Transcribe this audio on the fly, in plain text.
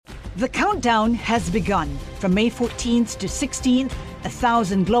The countdown has begun. From May 14th to 16th,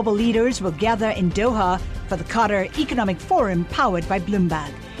 1,000 global leaders will gather in Doha for the Qatar Economic Forum powered by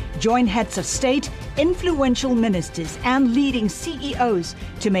Bloomberg. Join heads of state, influential ministers, and leading CEOs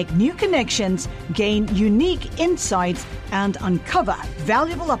to make new connections, gain unique insights, and uncover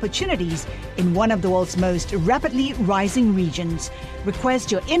valuable opportunities in one of the world's most rapidly rising regions.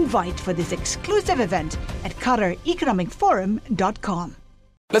 Request your invite for this exclusive event at QatarEconomicForum.com.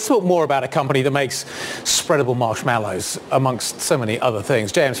 Let's talk more about a company that makes spreadable marshmallows, amongst so many other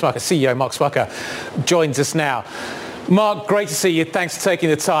things. J.M. Smucker, CEO Mark Smucker, joins us now. Mark, great to see you. Thanks for taking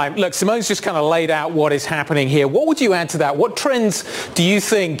the time. Look, Simone's just kind of laid out what is happening here. What would you add to that? What trends do you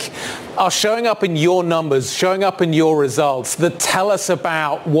think are showing up in your numbers, showing up in your results that tell us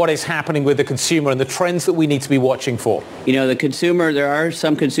about what is happening with the consumer and the trends that we need to be watching for? You know, the consumer, there are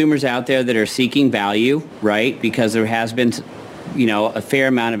some consumers out there that are seeking value, right? Because there has been, you know, a fair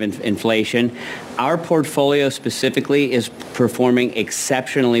amount of inflation. Our portfolio specifically is performing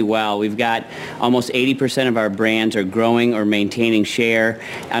exceptionally well. We've got almost 80% of our brands are growing or maintaining share.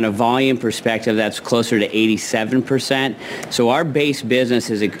 On a volume perspective, that's closer to 87%. So our base business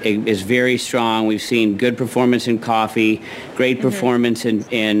is very strong. We've seen good performance in coffee, great performance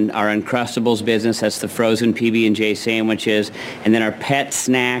in our Uncrustables business. That's the frozen PB&J sandwiches. And then our pet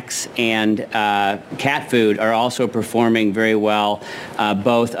snacks and cat food are also performing very well,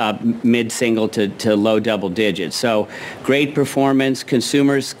 both up mid-single to low double digits. So great performance.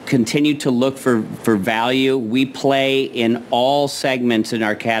 Consumers continue to look for value. We play in all segments in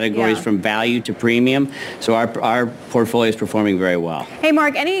our categories from value to premium. So our portfolio is performing very well. Hey,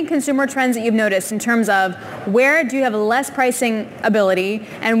 Mark, any consumer trends that you've noticed in terms of where do you have less pricing ability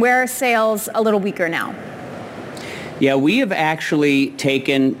and where are sales a little weaker now? Yeah, we have actually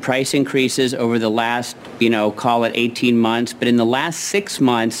taken price increases over the last, call it 18 months. But in the last 6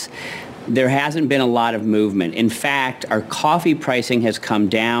 months, there hasn't been a lot of movement. In fact, our coffee pricing has come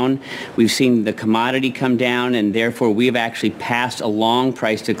down. We've seen the commodity come down, and therefore we've actually passed along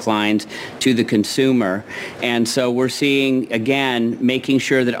price declines to the consumer. And so we're seeing, again, making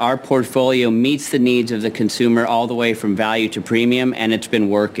sure that our portfolio meets the needs of the consumer all the way from value to premium, and it's been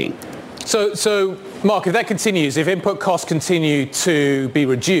working. So, Mark, if that continues, if input costs continue to be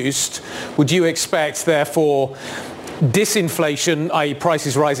reduced, would you expect, therefore, disinflation, i.e.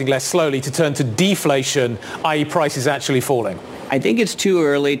 prices rising less slowly, to turn to deflation, i.e. prices actually falling? I think it's too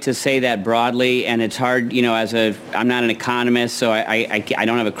early to say that broadly, and it's hard, I'm not an economist, so I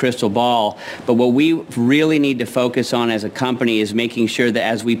don't have a crystal ball, but what we really need to focus on as a company is making sure that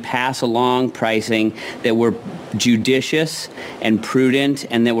as we pass along pricing, that we're judicious and prudent,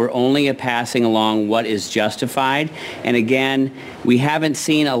 and that we're only passing along what is justified. And again, we haven't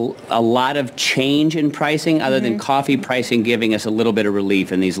seen a lot of change in pricing other than coffee pricing giving us a little bit of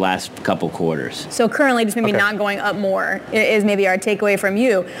relief in these last couple quarters. So currently just maybe not going up more is maybe our takeaway from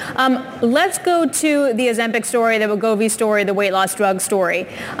you. Let's go to the Ozempic story, the Wegovy story, the weight loss drug story.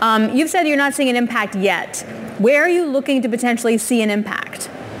 You've said you're not seeing an impact yet. Where are you looking to potentially see an impact?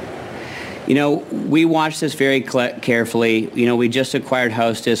 We watch this very carefully. We just acquired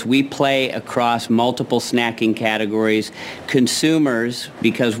Hostess. We play across multiple snacking categories. Consumers,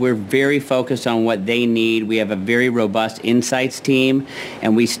 because we're very focused on what they need, we have a very robust insights team,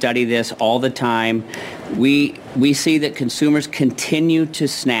 and we study this all the time. We see that consumers continue to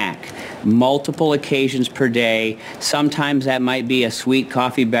snack multiple occasions per day. Sometimes that might be a sweet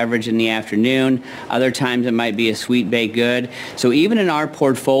coffee beverage in the afternoon. Other times it might be a sweet baked good. So even in our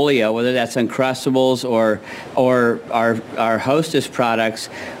portfolio, whether that's Uncrustables or our Hostess products,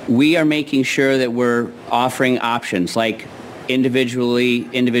 we are making sure that we're offering options like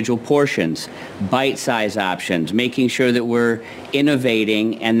individual portions, bite-size options, making sure that we're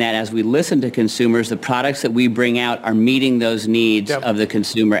innovating and that as we listen to consumers, the products that we bring out are meeting those needs of the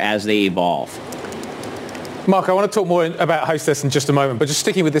consumer as they evolve. Mark, I want to talk more about Hostess in just a moment, but just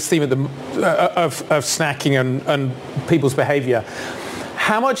sticking with this theme of snacking and people's behavior,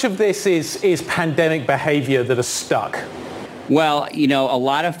 how much of this is pandemic behavior that are stuck? Well, a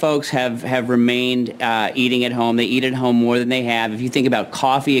lot of folks have remained eating at home. They eat at home more than they have. If you think about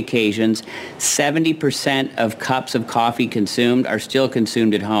coffee occasions, 70% of cups of coffee consumed are still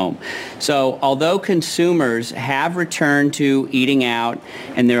consumed at home. So although consumers have returned to eating out,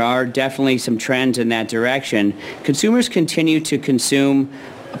 and there are definitely some trends in that direction, consumers continue to consume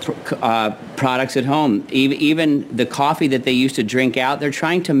products at home. Even the coffee that they used to drink out, they're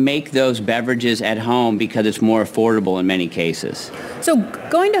trying to make those beverages at home because it's more affordable in many cases. So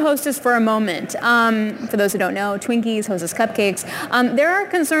going to Hostess for a moment, for those who don't know, Twinkies, Hostess Cupcakes, there are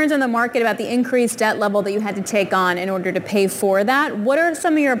concerns in the market about the increased debt level that you had to take on in order to pay for that. What are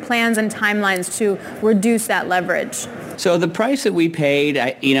some of your plans and timelines to reduce that leverage? So the price that we paid,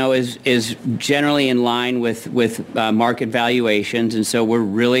 is generally in line with market valuations, and so we're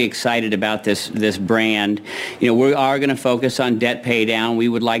really excited about this brand. We are going to focus on debt pay down. We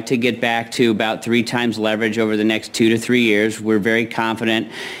would like to get back to about 3 times leverage over the next 2 to 3 years. We're very confident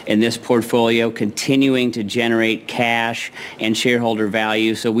in this portfolio continuing to generate cash and shareholder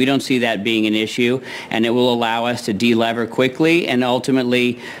value, so we don't see that being an issue, and it will allow us to delever quickly and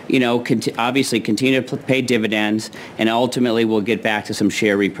ultimately, obviously continue to pay dividends, and ultimately we'll get back to some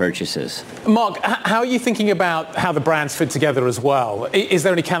share repurchases. Mark, how are you thinking about how the brands fit together as well? Is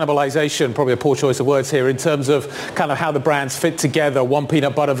there any cannibalization, probably a poor choice of words here, in terms of kind of how the brands fit together, one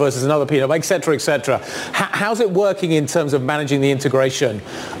peanut butter versus another peanut butter, et cetera, et cetera? How's it working in terms of managing the integration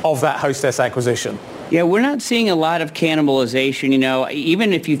of that Hostess acquisition? Yeah, we're not seeing a lot of cannibalization.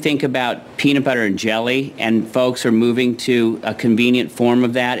 Even if you think about peanut butter and jelly, and folks are moving to a convenient form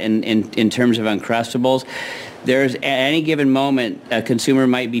of that in terms of Uncrustables, there's at any given moment a consumer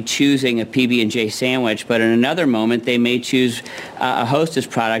might be choosing a PB&J sandwich, but in another moment they may choose a Hostess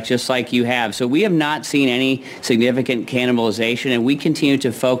product just like you have. So we have not seen any significant cannibalization, and we continue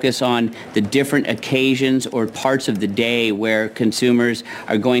to focus on the different occasions or parts of the day where consumers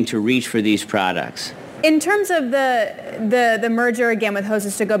are going to reach for these products. In terms of the merger again with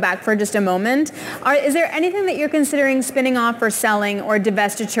Hostess, to go back for just a moment, is there anything that you're considering spinning off or selling or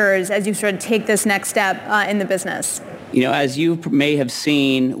divestitures as you sort of take this next step in the business? As you may have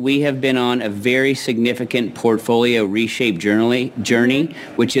seen, we have been on a very significant portfolio reshape journey,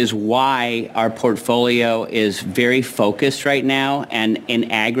 which is why our portfolio is very focused right now, and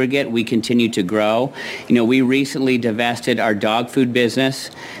in aggregate, we continue to grow. We recently divested our dog food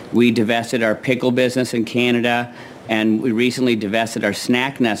business. We divested our pickle business in Canada. And we recently divested our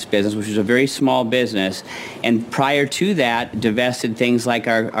snack nuts business, which was a very small business. And prior to that, divested things like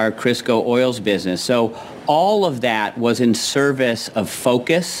our Crisco oils business. So all of that was in service of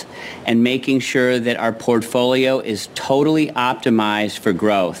focus and making sure that our portfolio is totally optimized for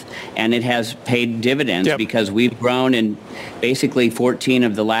growth. And it has paid dividends because we've grown in basically 14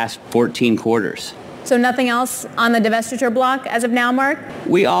 of the last 14 quarters. So nothing else on the divestiture block as of now, Mark?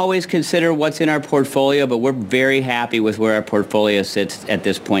 We always consider what's in our portfolio, but we're very happy with where our portfolio sits at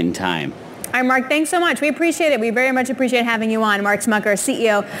this point in time. All right, Mark, thanks so much. We appreciate it. We very much appreciate having you on. Mark Smucker,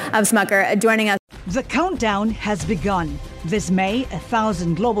 CEO of Smucker, joining us. The countdown has begun. This May,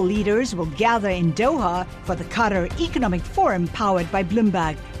 1,000 global leaders will gather in Doha for the Qatar Economic Forum powered by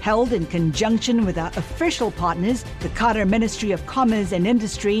Bloomberg, held in conjunction with our official partners, the Qatar Ministry of Commerce and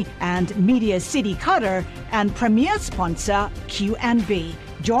Industry and Media City Qatar, and premier sponsor Q&B.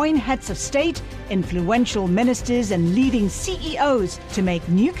 Join heads of state, influential ministers, and leading CEOs to make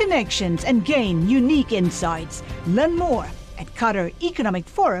new connections and gain unique insights. Learn more at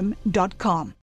QatarEconomicForum.com.